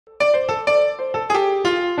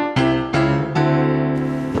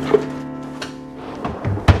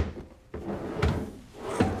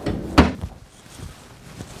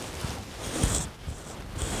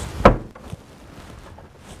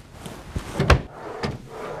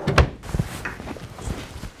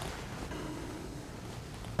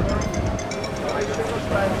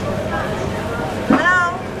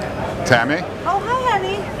Tammy? Oh, hi,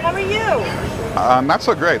 honey. How are you? Not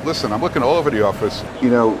so great. Listen, I'm looking all over the office. You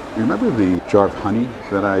know, you remember the jar of honey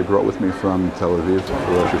that I brought with me from Tel Aviv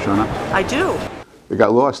for Rosh Hashana? I do. It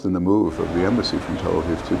got lost in the move of the embassy from Tel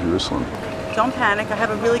Aviv to Jerusalem. Don't panic. I have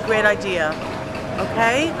a really great idea.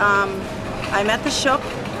 Okay? I'm at the Shuk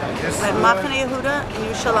at Machane Yehuda in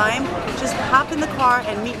Yerushalayim. Just hop in the car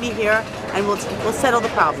and meet me here, and we'll settle the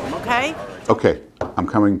problem, okay? Okay, I'm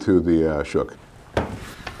coming to the Shuk.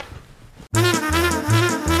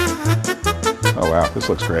 Oh wow, this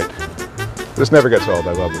looks great. This never gets old,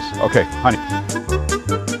 I love this. Okay, honey.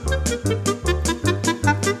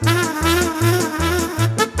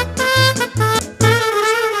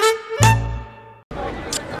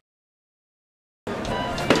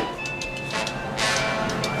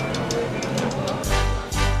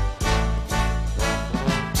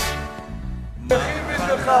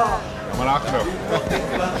 גם אנחנו.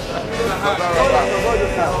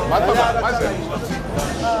 מה זה?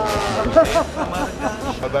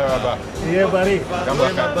 תודה רבה. תהיה בריא. גם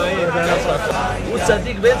לכם. הוא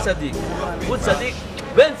צדיק בן צדיק. הוא צדיק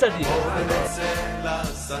בן צדיק.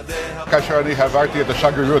 כאשר אני עברתי את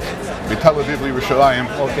השגרירות מתל אביב לירושלים,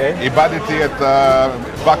 איבדתי את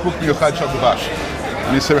בקבוק מיוחד של דבש.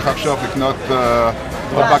 אני צריך עכשיו לקנות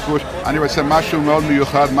בקבוק. אני רוצה משהו מאוד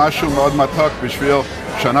מיוחד, משהו מאוד מתוק בשביל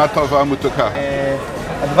שנה טובה ומתוקה.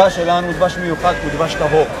 הדבש שלנו הוא דבש מיוחד, הוא דבש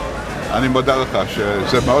טהור. אני מודה לך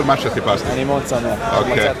שזה מאוד מה שחיפשתי. אני מאוד שמח.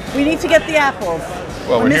 Okay. We need to get the apples.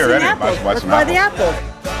 Well, we're here missing anyway. apples. Let's Let's buy the apples.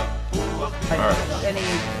 All right.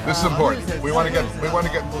 This is important. We want to get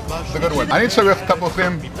the good one. אני צריך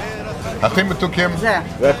תפוחים הכי מתוקים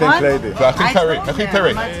והכי קליידי. והכי טרי, הכי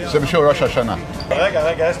טרי. זה בשביל ראש השנה.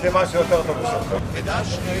 רגע, יש לי משהו יותר טוב בשבילך.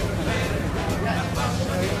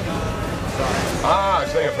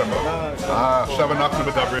 זה יפה מאוד. עכשיו אנחנו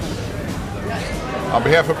מדברים. On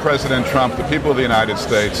behalf of President Trump, the people of the United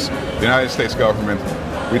States government,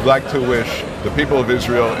 we'd like to wish the people of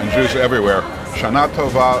Israel and Jews everywhere Shana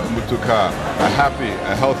Tova Mutuka, a happy,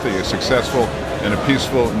 a healthy, a successful, and a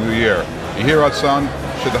peaceful new year. Yehi Ratzon,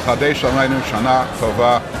 shedachadesh aleinu Shana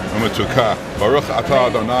Tova Mutuka. Baruch atah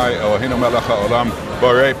Adonai Eloheinu melech haolam,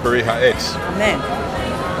 borei peri ha'etz. Amen.